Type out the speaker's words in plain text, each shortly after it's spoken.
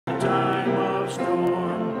of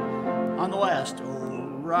storm. On the last,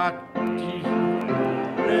 oh, rocky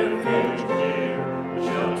refuge dear,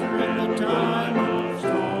 shelter in the time of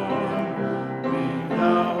storm. Be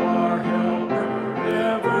thou our helper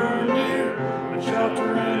ever near, a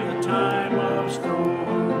shelter in the time of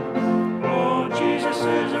storm. Oh, Jesus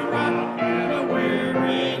is a rock in a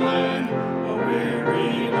weary land, a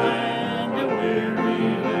weary land, a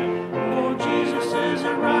weary land. Oh, Jesus is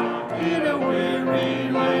a rock in a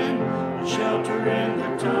weary land, a shelter in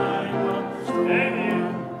the time of storm.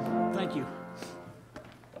 Thank you.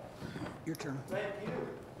 Your turn. Thank you.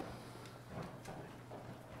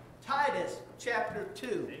 Titus chapter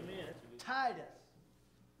 2. Amen. Titus.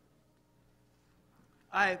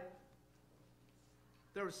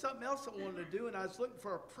 There was something else I wanted to do, and I was looking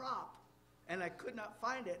for a prop, and I could not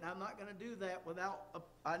find it, and I'm not going to do that without,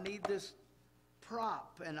 I need this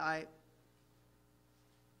prop, and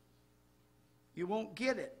you won't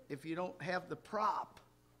get it if you don't have the prop.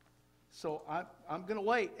 So I'm going to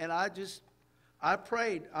wait, and I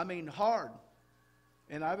prayed, hard,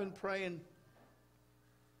 and I've been praying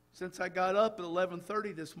since I got up at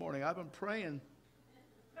 11:30 this morning. I've been praying.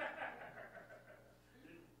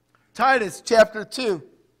 Titus chapter 2.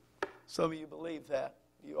 Some of you believe that.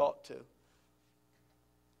 You ought to.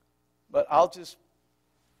 But I'll just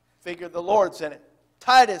figure the Lord's in it.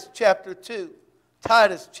 Titus chapter 2.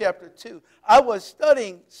 Titus chapter 2. I was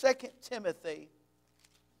studying 2 Timothy.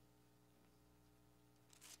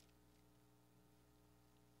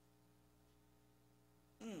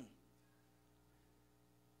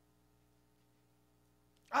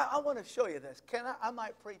 I want to show you this. I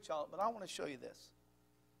might preach on it, but I want to show you this.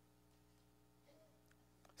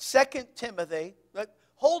 2 Timothy.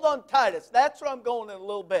 Hold on, Titus. That's where I'm going in a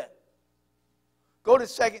little bit. Go to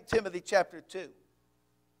 2 Timothy chapter 2.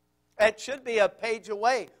 It should be a page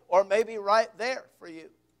away, or maybe right there for you.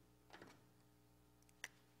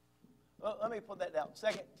 Well, let me put that down. 2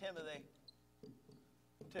 Timothy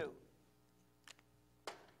 2.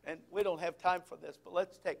 And we don't have time for this, but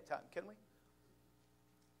let's take time, can we?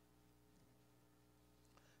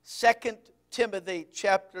 2 Timothy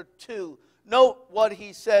chapter 2. Note what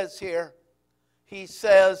he says here. He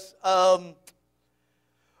says,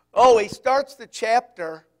 he starts the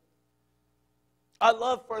chapter. I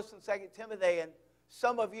love 1st and 2nd Timothy, and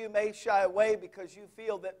some of you may shy away because you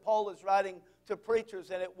feel that Paul is writing to preachers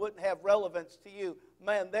and it wouldn't have relevance to you.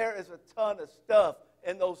 Man, there is a ton of stuff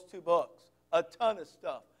in those two books. A ton of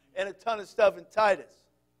stuff. And a ton of stuff in Titus.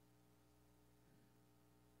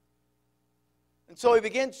 And so he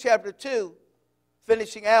begins chapter 2,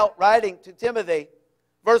 finishing out, writing to Timothy.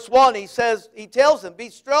 Verse 1, he tells him, be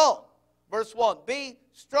strong. Verse 1, be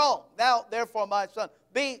strong. Now, therefore, my son,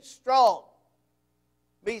 be strong.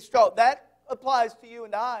 Be strong. That applies to you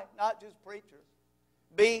and I, not just preachers.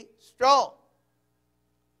 Be strong.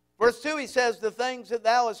 Verse 2, he says, the things that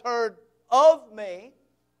thou hast heard of me,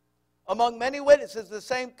 among many witnesses, the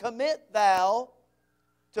same commit thou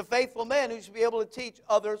to faithful men who should be able to teach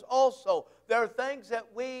others also. There are things that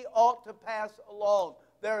we ought to pass along.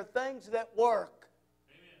 There are things that work.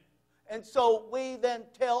 Amen. And so we then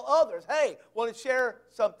tell others, hey, want to share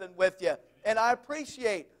something with you. And I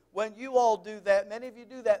appreciate when you all do that. Many of you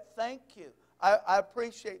do that. Thank you. I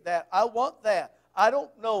appreciate that. I want that. I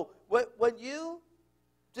don't know. When you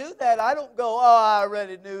do that, I don't go, I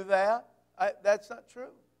already knew that. That's not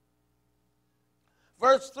true.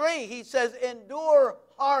 Verse 3, he says, endure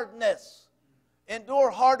hardness. Endure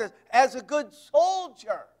hardness as a good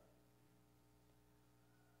soldier.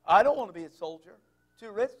 I don't want to be a soldier.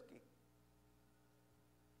 Too risky.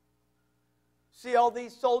 See all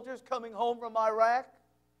these soldiers coming home from Iraq?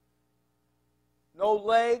 No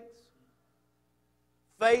legs.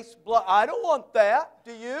 Face blood. I don't want that.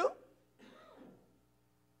 Do you?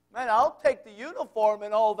 Man, I'll take the uniform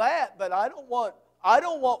and all that, but I don't want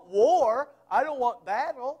war. I don't want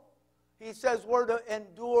battle. He says we're to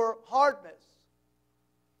endure hardness.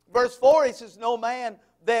 Verse 4, he says, no man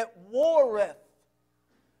that warreth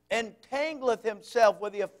entangleth himself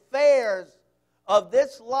with the affairs of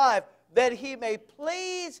this life, that he may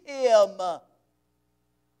please him.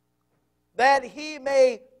 That he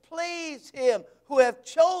may please him who hath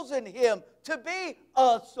chosen him to be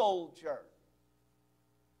a soldier.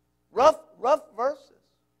 Rough verses.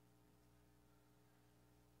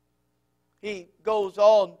 He goes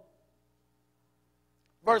on.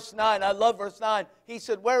 Verse 9, I love verse 9. He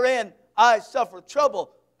said, wherein I suffer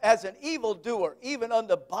trouble as an evildoer, even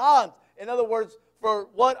unto bonds. In other words, for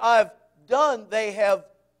what I've done, they have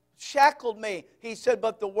shackled me. He said,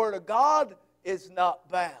 but the word of God is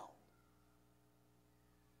not bound.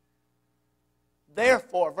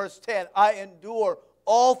 Therefore, verse 10, I endure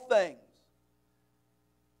all things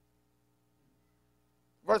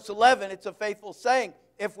Verse 11, it's a faithful saying.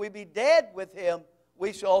 If we be dead with him,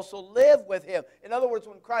 we shall also live with him. In other words,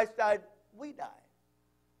 when Christ died, we died.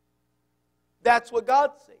 That's what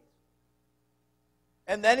God sees.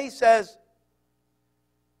 And then he says,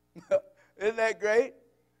 isn't that great?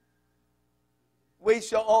 We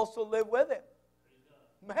shall also live with him.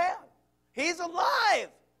 Man, he's alive.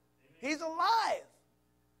 He's alive.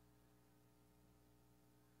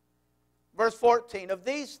 Verse 14, of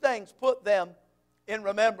these things put them in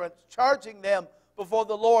remembrance, charging them before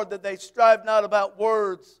the Lord that they strive not about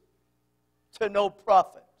words to no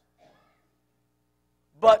profit,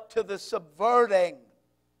 but to the subverting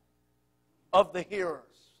of the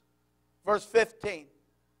hearers. Verse 15,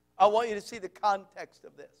 I want you to see the context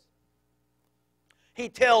of this. He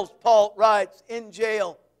tells, Paul writes, in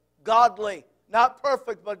jail, godly, not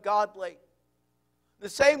perfect, but godly. The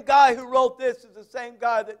same guy who wrote this is the same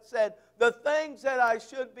guy that said, the things that I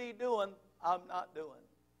should be doing, I'm not doing.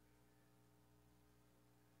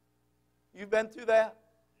 You've been through that?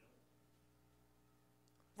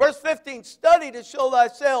 Verse 15, study to show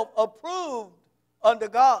thyself approved unto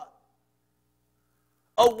God.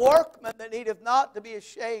 A workman that needeth not to be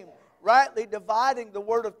ashamed, rightly dividing the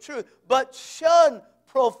word of truth, but shun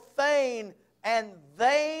profane and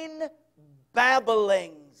vain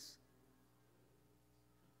babblings.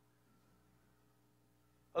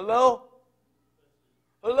 Hello?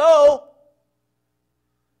 Hello?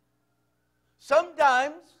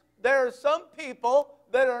 Sometimes there are some people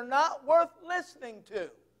that are not worth listening to.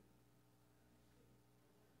 It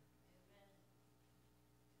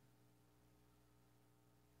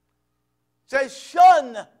says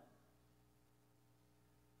shun.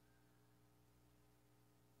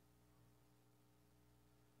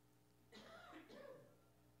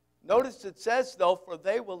 Notice it says, though, for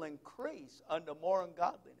they will increase unto more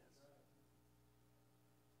ungodliness.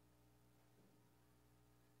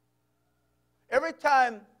 Every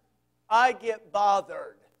time I get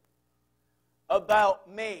bothered about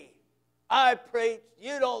me, I preach,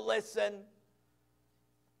 you don't listen.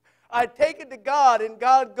 I take it to God, and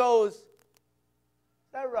God goes, is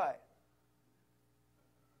that right?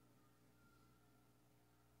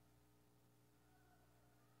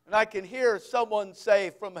 And I can hear someone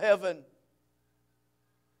say from heaven,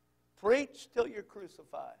 preach till you're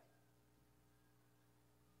crucified.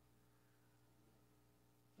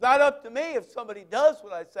 It's not up to me if somebody does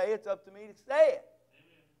what I say. It's up to me to say it.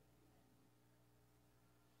 Amen.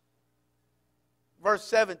 Verse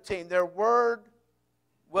 17, their word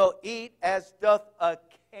will eat as doth a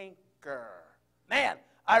canker. Man,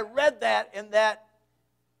 I read that and that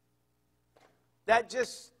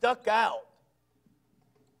just stuck out.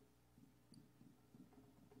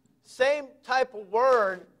 Same type of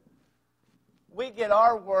word, we get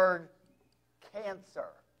our word cancer.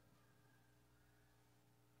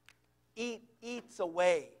 Eats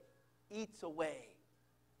away. Eats away.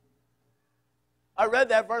 I read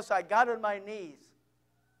that verse, I got on my knees.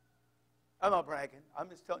 I'm not bragging. I'm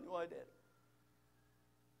just telling you what I did.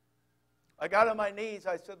 I got on my knees.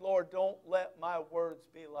 I said, Lord, don't let my words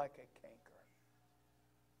be like a canker.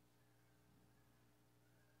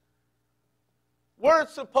 We're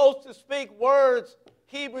supposed to speak words,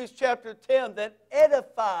 Hebrews chapter 10, that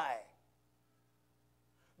edify.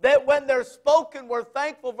 That when they're spoken, we're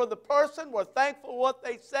thankful for the person, we're thankful for what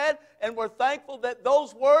they said, and we're thankful that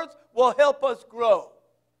those words will help us grow.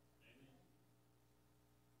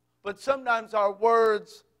 But sometimes our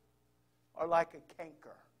words are like a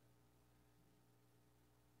canker.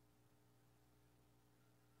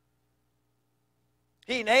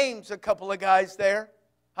 He names a couple of guys there,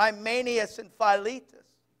 Hymenaeus and Philetus.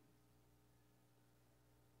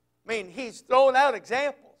 I mean, he's throwing out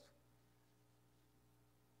examples.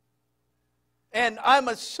 And I'm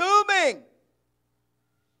assuming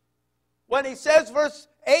when he says, verse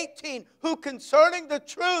 18, who concerning the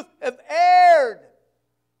truth have erred,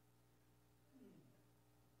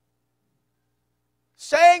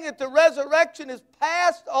 saying that the resurrection is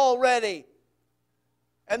past already.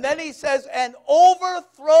 And then he says, and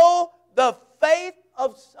overthrow the faith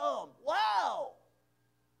of some. Wow!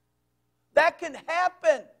 That can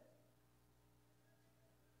happen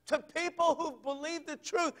to people who believe the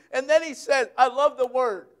truth. And then he says, I love the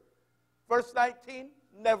word. Verse 19,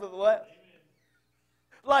 nevertheless. Amen.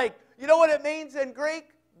 Like, you know what it means in Greek?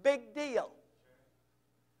 Big deal.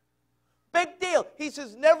 Big deal. He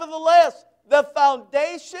says, nevertheless, the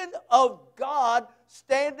foundation of God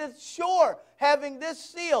standeth sure, having this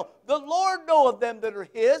seal. The Lord knoweth them that are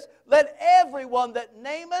his. Let everyone that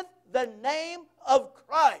nameth the name of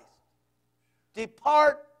Christ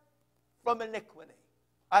depart from iniquity.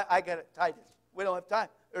 I got it, Titus. We don't have time.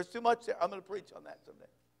 There's too much there. I'm going to preach on that someday.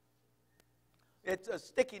 It's a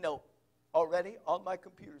sticky note already on my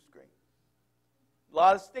computer screen. A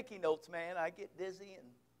lot of sticky notes, man. I get dizzy. And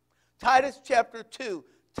Titus chapter 2.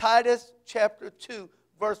 Titus chapter 2,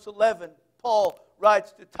 verse 11. Paul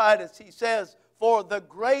writes to Titus. He says, "For the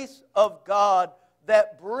grace of God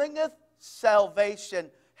that bringeth salvation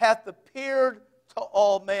hath appeared to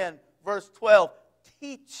all men." Verse 12.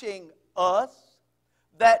 "Teaching us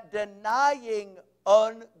that denying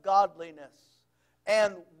ungodliness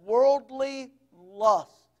and worldly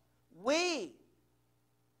lust, we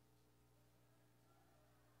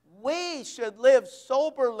should live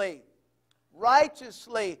soberly,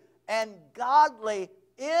 righteously, and godly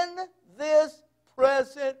in this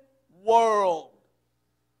present world."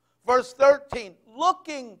 Verse 13,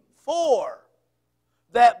 "Looking for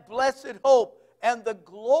that blessed hope and the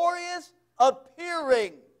glorious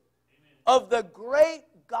appearing of the great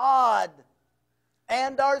God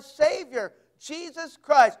and our Savior, Jesus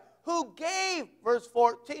Christ, who gave," verse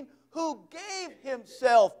 14, "who gave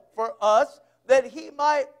Himself for us, that He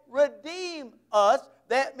might redeem us."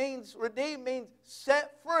 That means, redeem means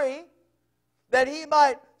set free. "That He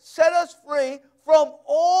might set us free from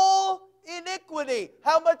all iniquity."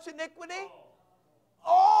 How much iniquity?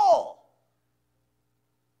 All.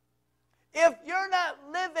 If you're not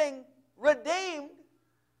living redeemed,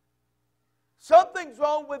 something's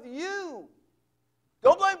wrong with you.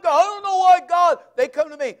 Don't blame God. "I don't know why God," they come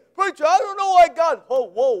to me, "Preacher, I don't know why God." Whoa,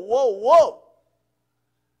 whoa, whoa, whoa.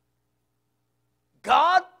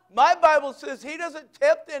 God, my Bible says He doesn't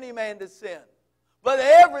tempt any man to sin. But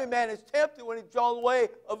every man is tempted when he's drawn away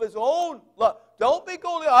of his own love. Don't be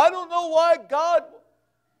going, "I don't know why God,"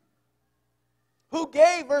 who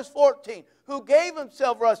gave, verse 14, "who gave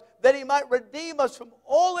Himself for us, that He might redeem us from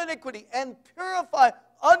all iniquity and purify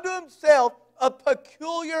unto Himself a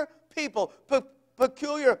peculiar people."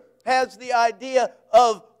 Peculiar has the idea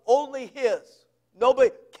of only His.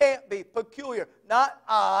 Nobody can't be peculiar. Not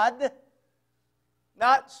odd,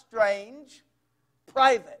 not strange,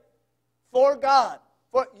 private. For God.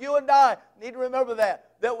 For you and I need to remember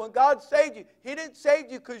that. That when God saved you, He didn't save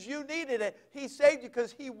you because you needed it. He saved you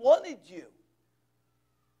because He wanted you.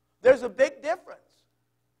 There's a big difference.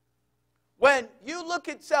 When you look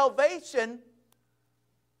at salvation,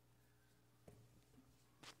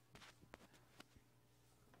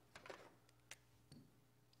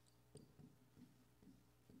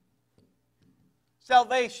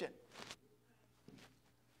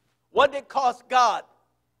 what did it cost God?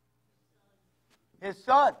 His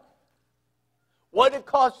Son. What did it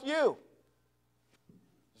cost you?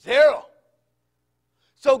 0.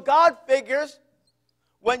 So God figures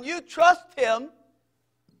when you trust Him,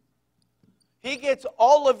 He gets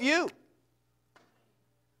all of you.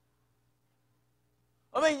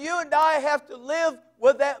 I mean, you and I have to live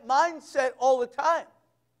with that mindset all the time.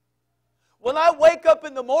 When I wake up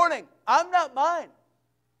in the morning, I'm not mine.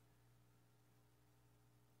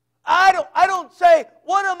 I don't say,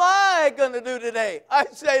 "What am I going to do today?" I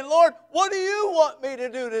say, "Lord, what do you want me to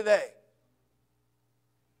do today?"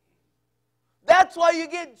 That's why you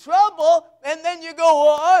get in trouble, and then you go,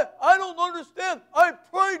 "Well, I don't understand. I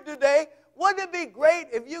prayed today." Wouldn't it be great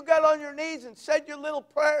if you got on your knees and said your little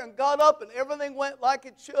prayer and got up and everything went like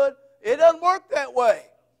it should? It doesn't work that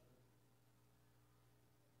way.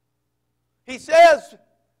 He says,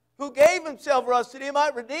 "who gave Himself for us, that He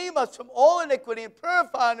might redeem us from all iniquity and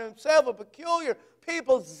purify unto Himself a peculiar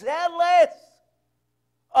people, zealous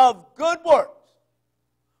of good works."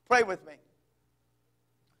 Pray with me.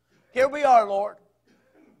 Here we are, Lord.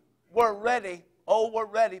 We're ready. Oh, we're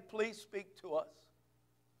ready. Please speak to us.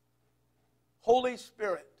 Holy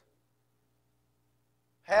Spirit,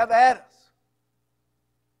 have at us.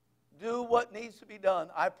 Do what needs to be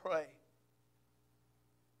done, I pray.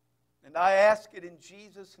 And I ask it in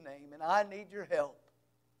Jesus' name, and I need your help.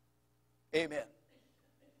 Amen.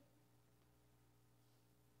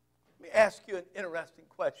 Let me ask you an interesting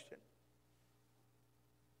question.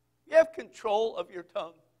 You have control of your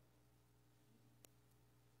tongue.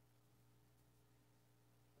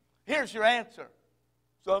 Here's your answer.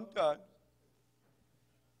 Sometimes.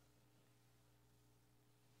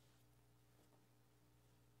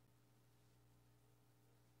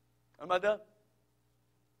 Am I done?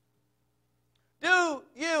 Do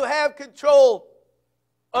you have control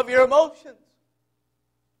of your emotions?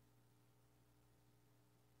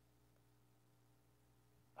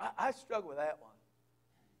 I struggle with that one.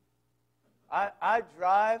 I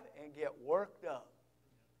drive and get worked up.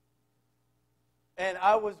 And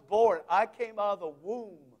I was born. I came out of the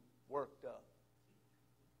womb worked up.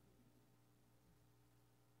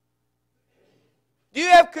 Do you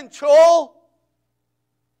have control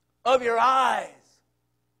of your eyes?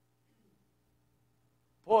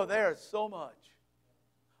 Boy, there is so much.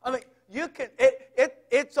 I mean, you can.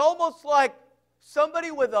 It's almost like somebody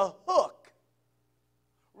with a hook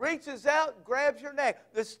reaches out and grabs your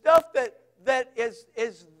neck. The stuff that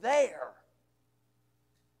is there.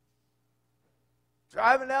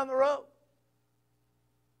 Driving down the road.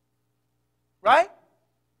 Right?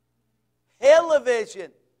 Television.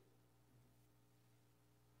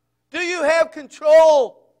 Do you have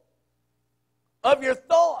control of your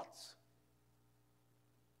thoughts?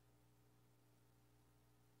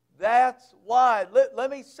 That's why.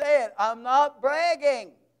 Let me say it. I'm not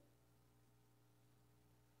bragging.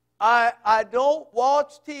 I don't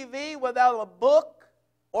watch TV without a book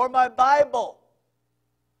or my Bible.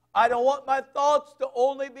 I don't want my thoughts to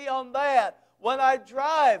only be on that. When I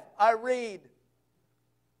drive, I read.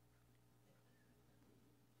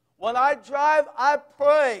 When I drive, I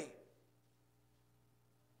pray.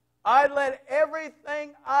 I let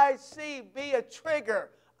everything I see be a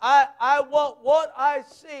trigger. I want what I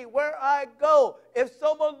see, where I go. If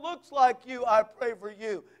someone looks like you, I pray for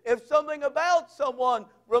you. If something about someone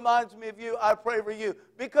reminds me of you, I pray for you.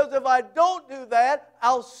 Because if I don't do that,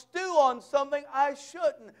 I'll stew on something I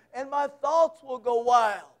shouldn't, and my thoughts will go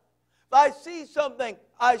wild. If I see something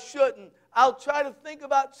I shouldn't, I'll try to think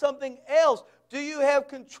about something else. Do you have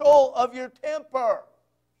control of your temper?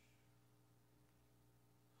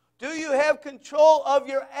 Do you have control of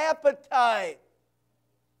your appetite?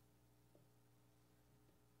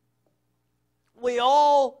 We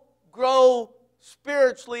all grow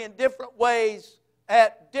spiritually in different ways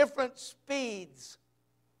at different speeds,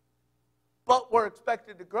 but we're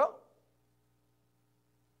expected to grow.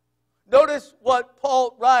 Notice what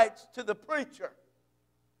Paul writes to the preacher.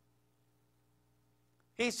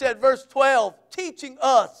 He said, verse 12, teaching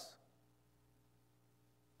us,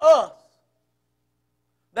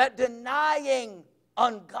 that denying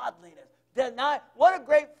ungodliness. What a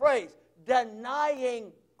great phrase,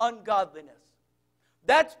 denying ungodliness.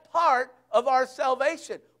 That's part of our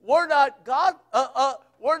salvation. We're not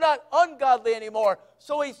ungodly anymore.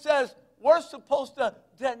 So he says we're supposed to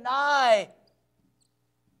deny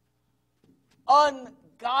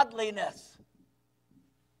ungodliness.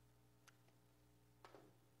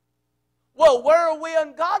 Well, where are we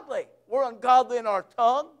ungodly? We're ungodly in our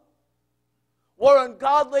tongue. We're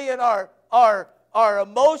ungodly in our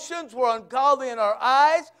emotions. We're ungodly in our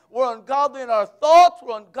eyes. We're ungodly in our thoughts.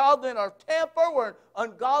 We're ungodly in our temper. We're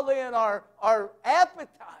ungodly in our appetite.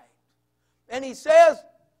 And he says,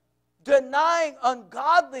 denying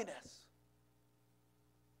ungodliness.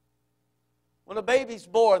 When a baby's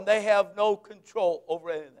born, they have no control over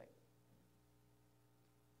anything.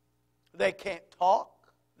 They can't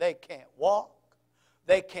talk. They can't walk.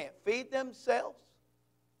 They can't feed themselves.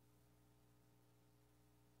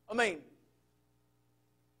 I mean,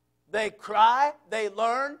 they cry. They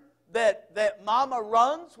learn that mama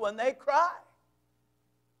runs when they cry.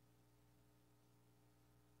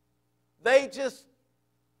 They just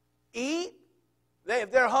eat.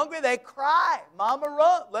 If they're hungry, they cry. Mama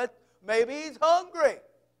runs. Maybe he's hungry.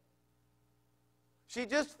 She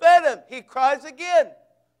just fed him. He cries again.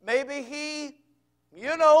 Maybe he,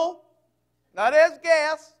 not as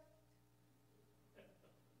gas.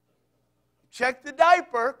 Check the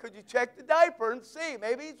diaper. Could you check the diaper and see?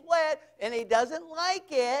 Maybe he's wet and he doesn't like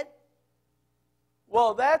it.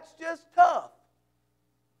 Well, that's just tough.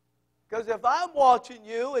 Because if I'm watching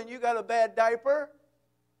you and you got a bad diaper,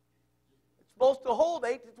 it's supposed to hold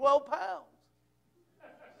 8 to 12 pounds.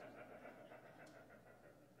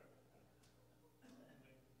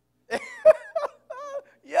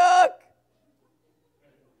 Yuck.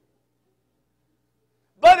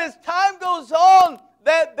 But as time goes on,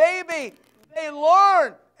 that baby, they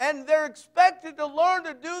learn, and they're expected to learn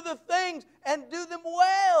to do the things and do them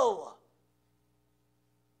well.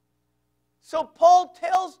 So Paul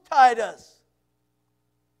tells Titus,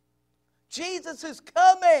 Jesus is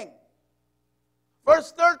coming.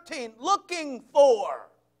 Verse 13, looking for.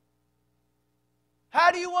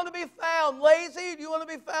 How do you want to be found? Lazy? Do you want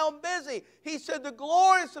to be found busy? He said, the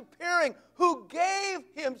glorious appearing who gave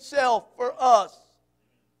himself for us.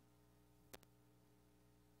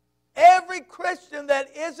 Every Christian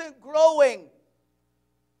that isn't growing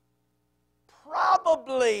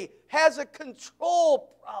probably has a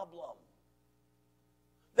control problem.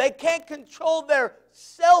 They can't control their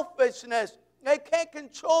selfishness. They can't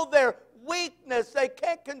control their weakness. They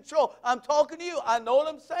can't control. I'm talking to you. I know what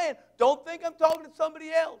I'm saying. Don't think I'm talking to somebody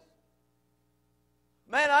else.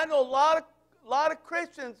 Man, I know a lot of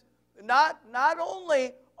Christians, not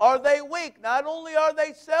only are they weak, not only are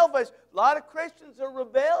they selfish, a lot of Christians are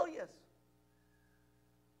rebellious.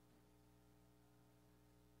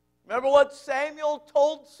 Remember what Samuel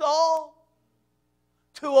told Saul?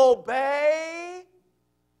 To obey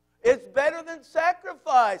is better than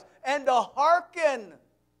sacrifice, and to hearken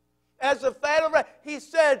as a fat of he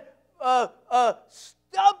said,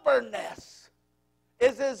 stubbornness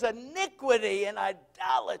is as iniquity and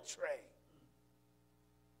idolatry.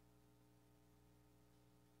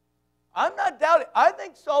 I'm not doubting. I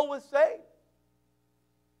think Saul was saved.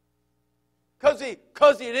 Because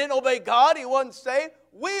he didn't obey God, he wasn't saved.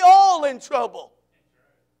 We all in trouble.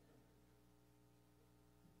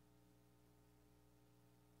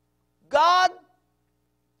 God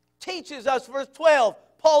teaches us, verse 12,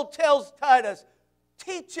 Paul tells Titus,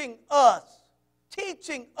 teaching us. He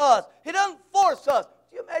doesn't force us.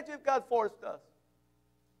 Do you imagine if God forced us?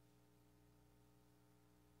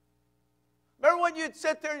 Remember when you'd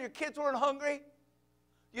sit there and your kids weren't hungry?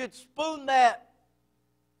 You'd spoon that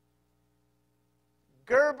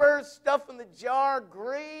Gerber stuff in the jar,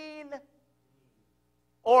 green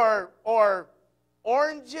or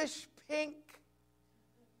orangish pink.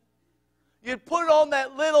 You'd put it on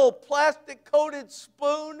that little plastic-coated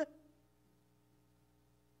spoon.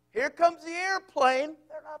 Here comes the airplane.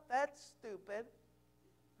 They're not that stupid.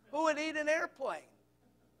 Who would eat an airplane?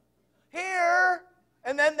 Here.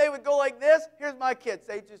 And then they would go like this. Here's my kids.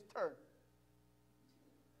 They just turn.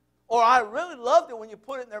 Or I really loved it when you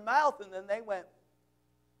put it in their mouth and then they went.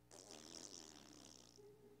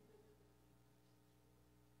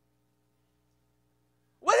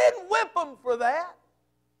 We didn't whip them for that.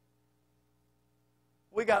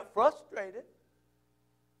 We got frustrated.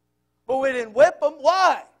 But we didn't whip them.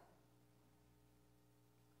 Why?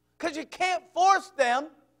 Because you can't force them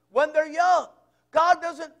when they're young. God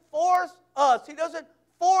doesn't force us. He doesn't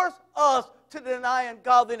force us to deny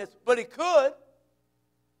ungodliness, but He could.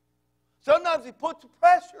 Sometimes He puts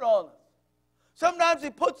pressure on us. Sometimes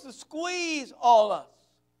He puts the squeeze on us.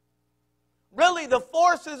 Really, the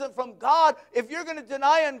force isn't from God. If you're going to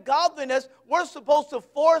deny ungodliness, we're supposed to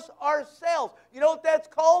force ourselves. You know what that's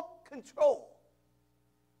called? Control.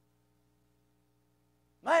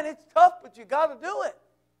 Man, it's tough, but you got to do it.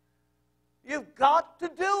 You've got to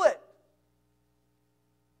do it.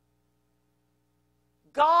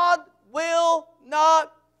 God will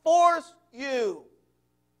not force you.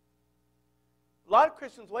 A lot of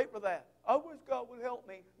Christians wait for that. I wish God would help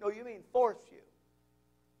me. No, you mean force you.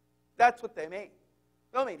 That's what they mean.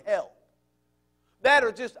 They don't mean help. That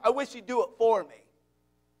or just, I wish He'd do it for me.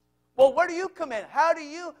 Well, where do you come in? How do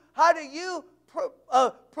you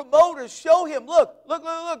promote or show Him? Look,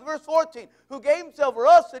 verse 14. Who gave Himself for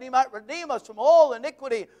us that He might redeem us from all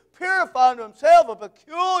iniquity, purify unto Himself a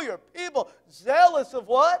peculiar people, zealous of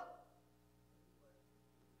what?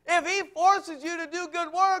 If He forces you to do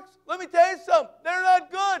good works, let me tell you something, they're not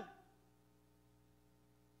good.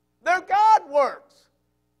 They're God works.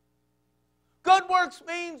 Good works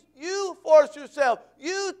means you force yourself.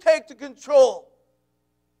 You take the control.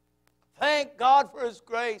 Thank God for His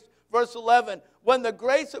grace. Verse 11, when the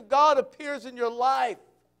grace of God appears in your life,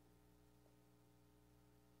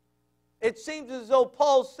 it seems as though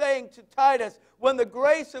Paul's saying to Titus, when the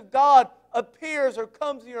grace of God appears or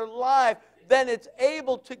comes in your life, then it's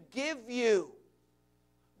able to give you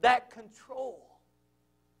that control.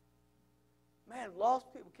 Man,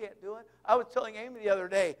 lost people can't do it. I was telling Amy the other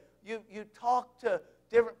day, you talk to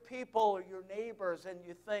different people or your neighbors and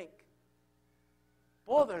you think,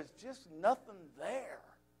 boy, there's just nothing there.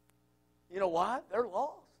 You know why? They're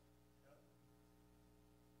lost.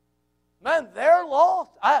 Man, they're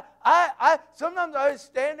lost. Sometimes I just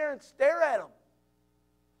stand there and stare at them.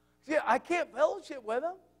 See, I can't fellowship with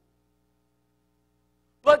them.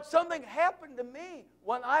 But something happened to me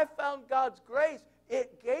when I found God's grace.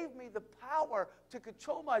 It gave me the power to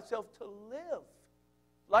control myself to live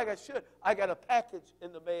like I should. I got a package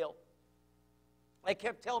in the mail. They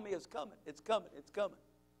kept telling me it's coming, it's coming, it's coming.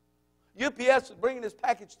 UPS is bringing this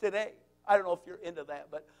package today. I don't know if you're into that,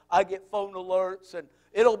 but I get phone alerts, and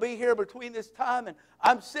it'll be here between this time. And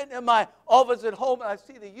I'm sitting in my office at home, and I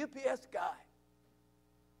see the UPS guy.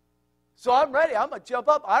 So I'm ready. I'm going to jump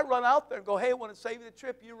up. I run out there and go, hey, I want to save you the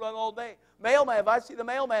trip. You run all day. Mailman, if I see the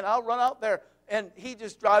mailman, I'll run out there. And he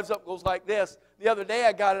just drives up and goes like this. The other day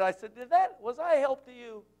I got it. I said, was I a help to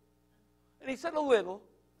you? And he said, a little.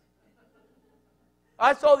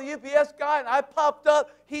 I saw the UPS guy, and I popped up.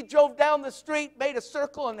 He drove down the street, made a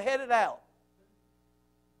circle, and headed out.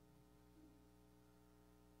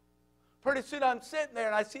 Pretty soon I'm sitting there,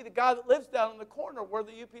 and I see the guy that lives down in the corner where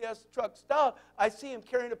the UPS truck stopped. I see him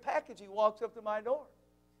carrying a package. He walks up to my door.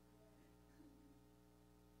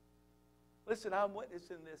 Listen, I'm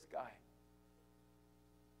witnessing this guy.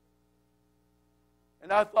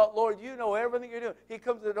 And I thought, Lord, you know everything you're doing. He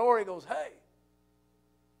comes to the door, he goes, hey,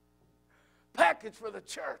 package for the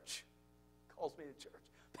church. Calls me to church.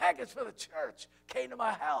 Package for the church. Came to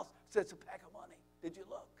my house. Said, it's a pack of money. Did you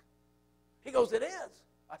look? He goes, it is.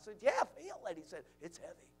 I said, yeah, feel it. He said, it's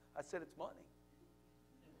heavy. I said, it's money.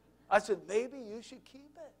 I said, maybe you should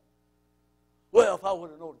keep it. Well, if I would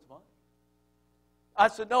have known it's money. I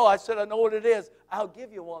said, no. I said, I know what it is. I'll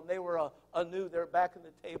give you one. They were a new, they're back on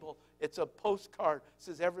the table. It's a postcard. It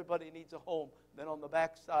says, everybody needs a home. Then on the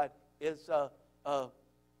back side is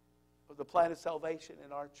the plan of salvation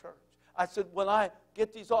in our church. I said, when I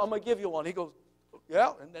get these, I'm going to give you one. He goes,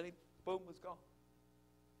 yeah. And then he, boom, was gone.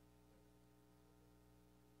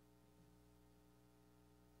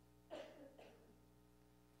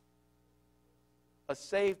 A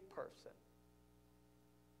saved person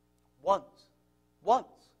wants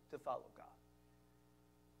to follow God.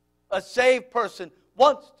 A saved person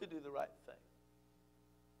wants to do the right thing.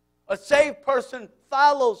 A saved person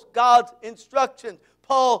follows God's instructions.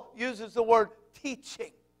 Paul uses the word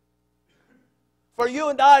teaching. For you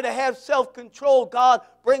and I to have self-control, God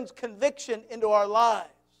brings conviction into our lives.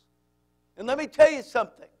 And let me tell you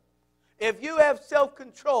something. If you have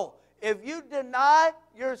self-control, if you deny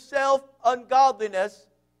yourself ungodliness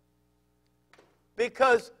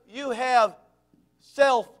because you have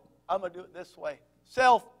I'm going to do it this way,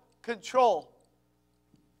 self-control.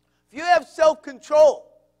 If you have self-control,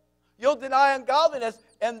 you'll deny ungodliness,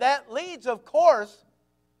 and that leads, of course,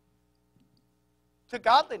 to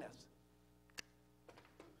godliness.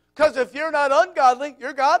 Because if you're not ungodly,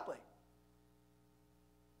 you're godly.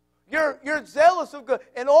 You're zealous of good.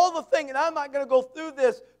 And all the thing, and I'm not going to go through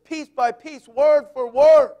this piece by piece, word for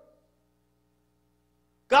word.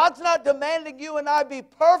 God's not demanding you and I be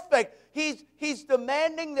perfect. He's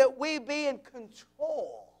demanding that we be in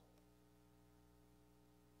control.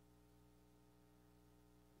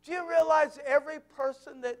 Do you realize every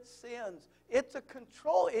person that sins, it's a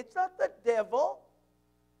control. It's not the devil.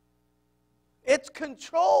 It's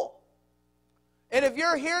control. And if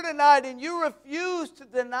you're here tonight and you refuse to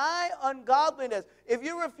deny ungodliness, if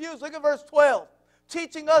you refuse, look at verse 12,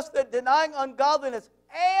 teaching us that denying ungodliness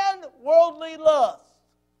and worldly lust.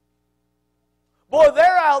 Boy,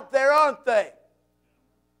 they're out there, aren't they?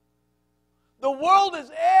 The world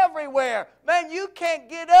is everywhere. Man, you can't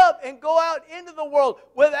get up and go out into the world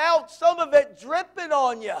without some of it dripping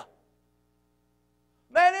on you.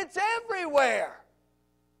 Man, it's everywhere.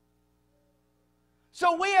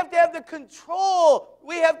 So we have to have the control.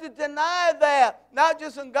 We have to deny that. Not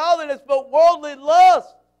just ungodliness, but worldly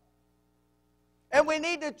lust. And we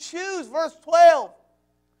need to choose, verse 12.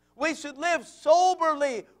 We should live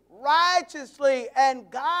soberly, righteously, and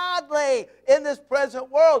godly in this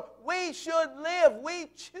present world. We should live. We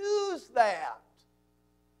choose that.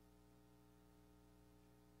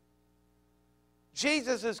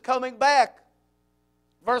 Jesus is coming back.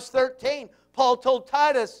 Verse 13, Paul told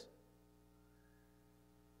Titus,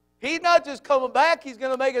 he's not just coming back, he's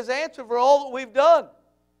going to make us answer for all that we've done.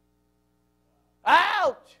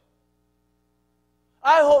 Ouch!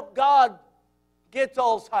 I hope God gets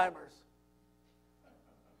Alzheimer's.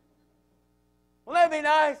 Wouldn't that be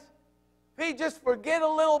nice? If he just forget a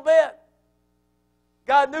little bit.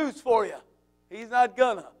 Got news for you. He's not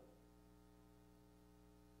gonna.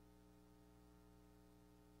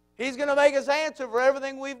 He's going to make us answer for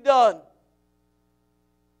everything we've done.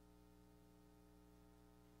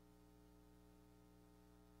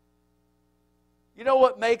 You know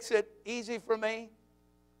what makes it easy for me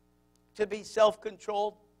to be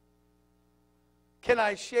self-controlled? Can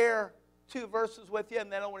I share 2 verses with you,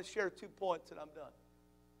 and then I want to share 2 points and I'm done.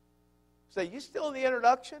 Say, you still in the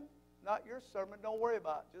introduction? Not your sermon. Don't worry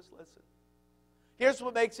about it. Just listen. Here's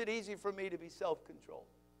what makes it easy for me to be self-controlled.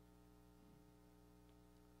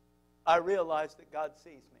 I realize that God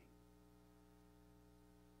sees me.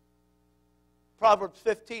 Proverbs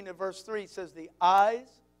 15 and verse 3 says, the eyes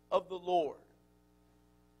of the Lord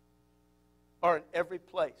are in every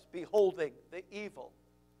place, beholding the evil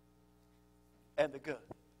and the good.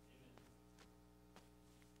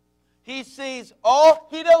 He sees all.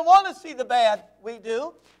 He doesn't want to see the bad. We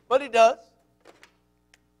do, but he does.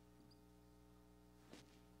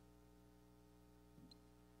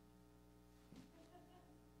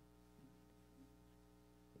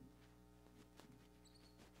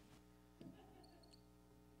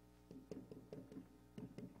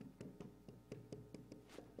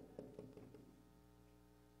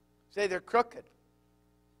 Say they're crooked.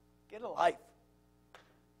 Get a life.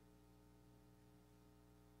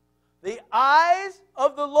 The eyes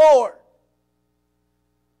of the Lord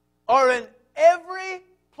are in every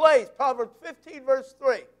place. Proverbs 15 verse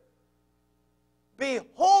 3.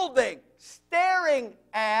 beholding, staring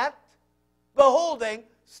at the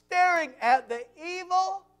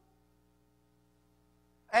evil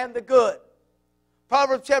and the good.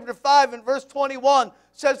 Proverbs chapter 5 and verse 21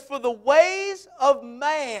 says, "For the ways of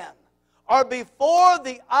man are before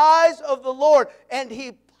the eyes of the Lord, and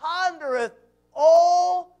He pondereth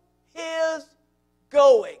all His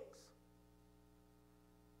goings."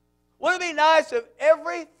 Wouldn't it be nice if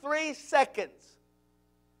every 3 seconds,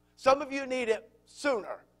 some of you need it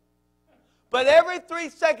sooner, but every 3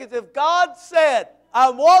 seconds, if God said,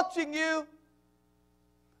 "I'm watching you,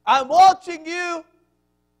 I'm watching you,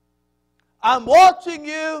 I'm watching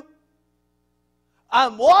you,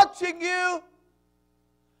 I'm watching you,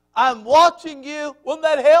 I'm watching you," wouldn't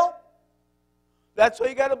that help? That's why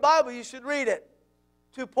you got a Bible. You should read it.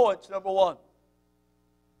 2 points. Number 1.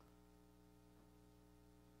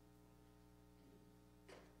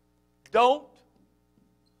 Don't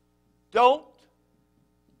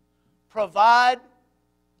provide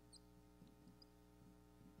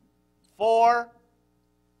for,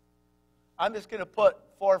 I'm just going to put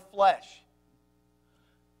for flesh.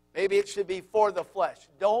 Maybe it should be for the flesh.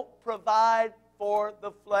 Don't provide for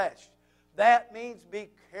the flesh. That means be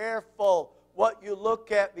careful what you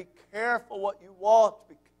look at. Be careful what you watch.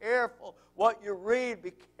 Be careful what you read.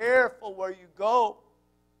 Be careful where you go.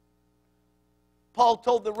 Paul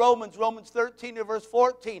told the Romans 13 and verse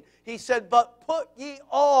 14, he said, "But put ye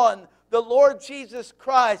on the Lord Jesus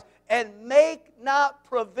Christ, and make not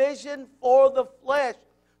provision for the flesh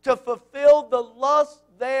to fulfill the lust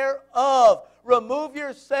thereof." Remove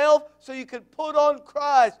yourself so you can put on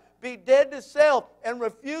Christ. Be dead to self and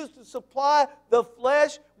refuse to supply the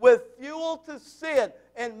flesh with fuel to sin.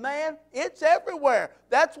 And man, it's everywhere.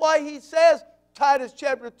 That's why he says, Titus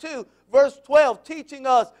chapter 2, verse 12, teaching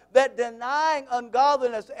us that denying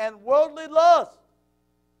ungodliness and worldly lust,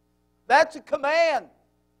 that's a command.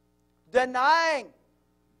 Denying.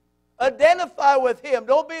 Identify with Him.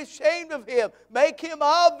 Don't be ashamed of Him. Make Him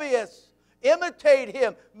obvious. Imitate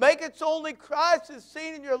Him. Make it so only Christ is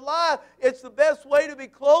seen in your life. It's the best way to be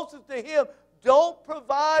closest to Him. Don't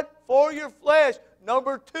provide for your flesh.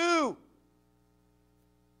 Number 2.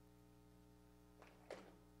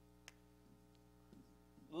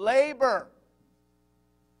 Labor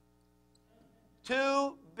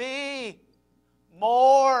to be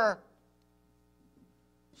more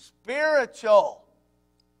spiritual.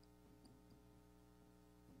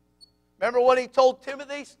 Remember what he told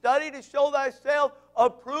Timothy? Study to show thyself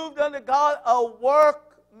approved unto God, a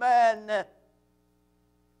workman.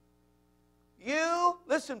 You,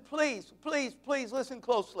 listen, please listen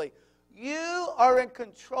closely. You are in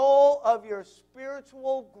control of your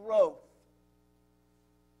spiritual growth.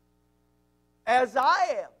 As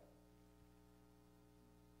I am.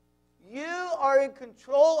 You are in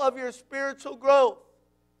control of your spiritual growth.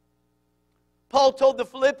 Paul told the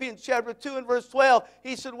Philippians chapter 2 and verse 12,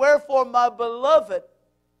 he said, "Wherefore, my beloved,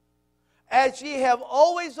 as ye have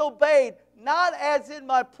always obeyed, not as in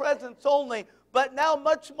my presence only, but now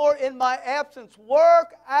much more in my absence,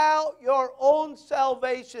 work out your own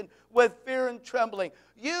salvation with fear and trembling."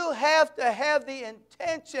 You have to have the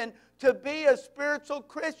intention to be a spiritual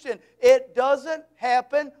Christian. It doesn't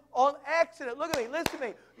happen on accident. Look at me, listen to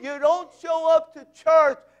me. You don't show up to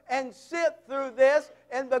church and sit through this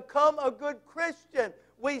and become a good Christian.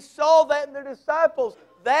 We saw that in the disciples.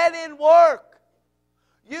 That didn't work.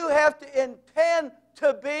 You have to intend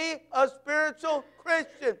to be a spiritual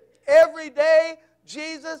Christian. Every day,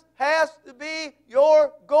 Jesus has to be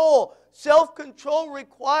your goal. Self-control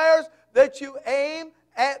requires that you aim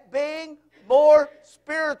at being more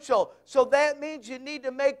spiritual. So that means you need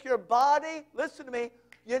to make your body, listen to me,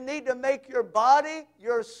 you need to make your body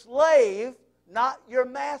your slave, not your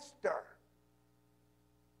master.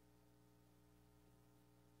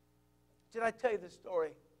 Did I tell you the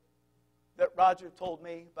story that Roger told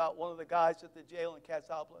me about one of the guys at the jail in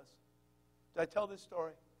Casablanca? Did I tell this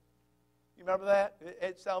story? You remember that?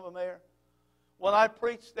 It sound familiar? When I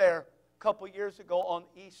preached there a couple years ago on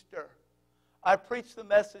Easter, I preached the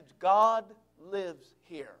message, God lives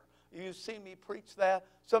here. You've seen me preach that.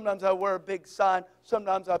 Sometimes I wear a big sign.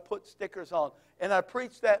 Sometimes I put stickers on. And I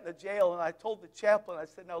preached that in the jail, and I told the chaplain, I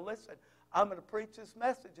said, now listen, I'm going to preach this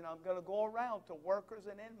message, and I'm going to go around to workers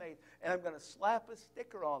and inmates, and I'm going to slap a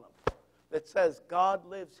sticker on them that says, God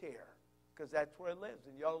lives here, because that's where He lives,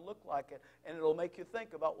 and you ought to look like it, and it'll make you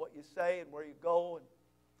think about what you say and where you go. And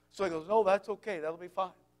so he goes, no, that's okay. That'll be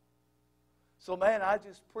fine. So, man, I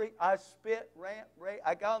just I spit, rant,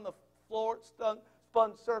 I got on the floor,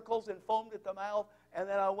 spun circles and foamed at the mouth, and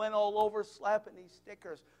then I went all over slapping these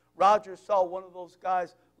stickers. Roger saw one of those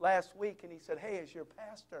guys last week, and he said, hey, is your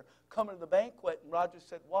pastor coming to the banquet? And Roger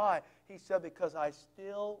said, why? He said, because I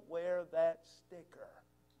still wear that sticker.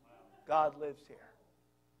 God lives here.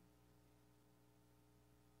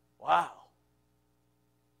 Wow.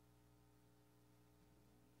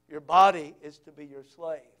 Your body is to be your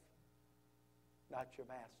slave, not your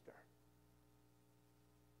master.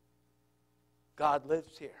 God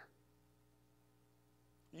lives here.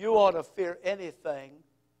 You ought to fear anything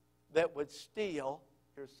that would steal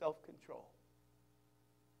your self-control.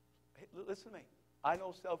 Hey, listen to me. I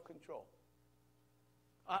know self-control.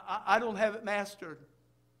 I don't have it mastered,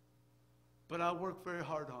 but I work very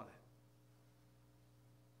hard on it.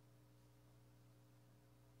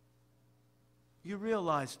 You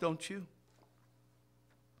realize, don't you,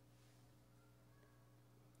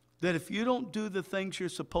 that if you don't do the things you're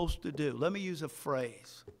supposed to do, let me use a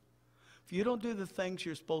phrase. If you don't do the things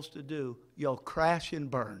you're supposed to do, you'll crash and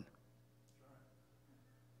burn.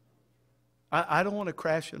 I don't want to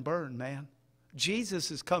crash and burn, man.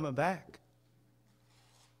 Jesus is coming back.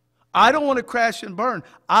 I don't want to crash and burn.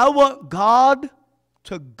 I want God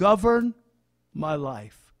to govern my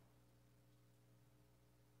life.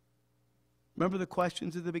 Remember the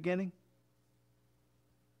questions at the beginning?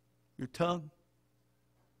 Your tongue,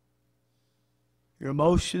 your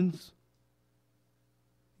emotions,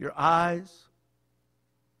 your eyes,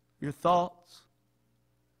 your thoughts,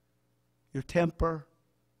 your temper,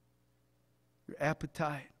 your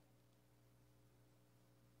appetite.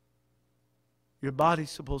 Your body's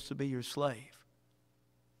supposed to be your slave,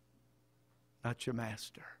 not your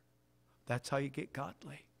master. That's how you get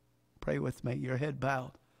godly. Pray with me. Your head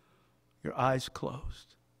bowed, your eyes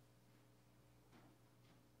closed.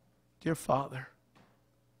 Dear Father,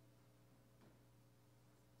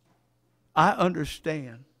 I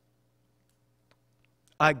understand,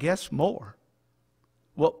 I guess more,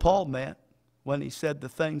 what Paul meant when he said the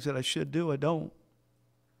things that I should do, I don't.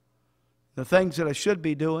 The things that I should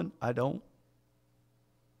be doing, I don't.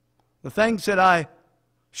 The things that I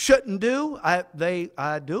shouldn't do, I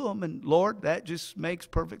do them. And Lord, that just makes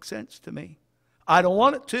perfect sense to me. I don't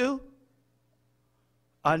want it to.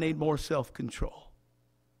 I need more self-control.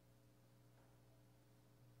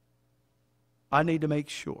 I need to make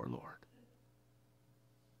sure, Lord,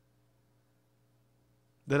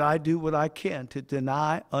 that I do what I can to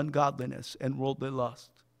deny ungodliness and worldly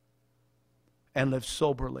lust and live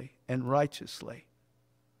soberly and righteously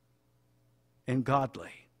and godly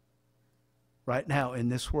right now in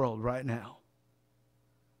this world, right now.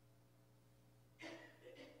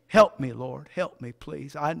 Help me, Lord. Help me,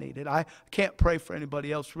 please. I need it. I can't pray for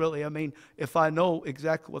anybody else, really. I mean, if I know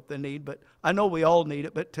exactly what they need, but I know we all need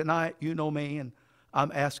it. But tonight, you know me, and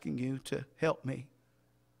I'm asking you to help me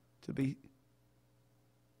to be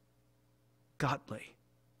godly.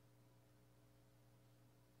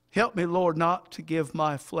 Help me, Lord, not to give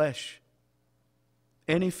my flesh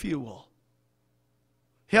any fuel.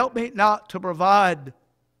 Help me not to provide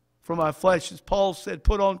for my flesh. As Paul said,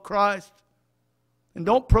 put on Christ. And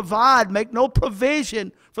don't provide, make no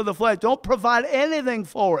provision for the flesh. Don't provide anything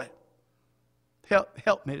for it.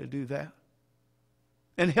 Help me to do that.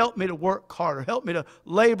 And help me to work harder. Help me to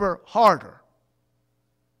labor harder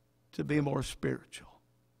to be more spiritual.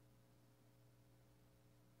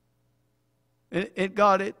 And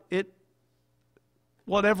God,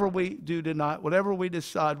 whatever we do tonight, whatever we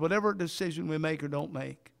decide, whatever decision we make or don't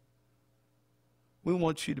make, we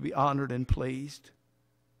want you to be honored and pleased.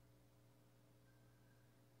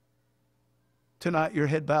 Tonight, your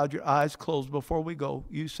head bowed, your eyes closed. Before we go,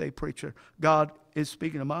 you say, preacher, God is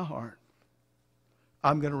speaking to my heart.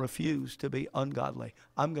 I'm going to refuse to be ungodly.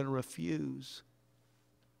 I'm going to refuse.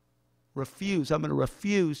 I'm going to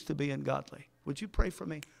refuse to be ungodly. Would you pray for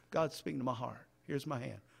me? God's speaking to my heart. Here's my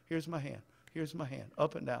hand. Here's my hand. Here's my hand.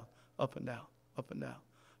 Up and down. Up and down. Up and down.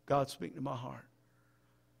 God's speaking to my heart.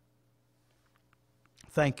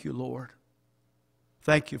 Thank you, Lord.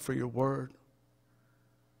 Thank you for your word.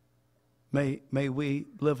 May we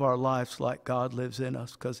live our lives like God lives in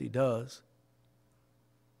us, because He does.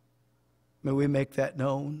 May we make that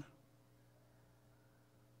known.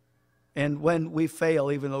 And when we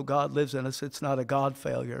fail, even though God lives in us, it's not a God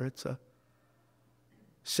failure. It's a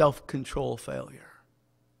self-control failure.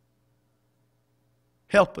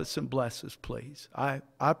 Help us and bless us, please. I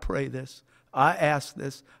pray this. I ask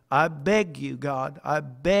this. I beg you, God. I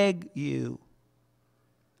beg you.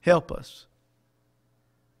 Help us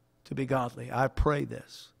to be godly. I pray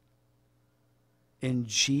this in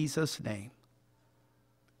Jesus' name.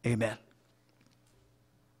 Amen.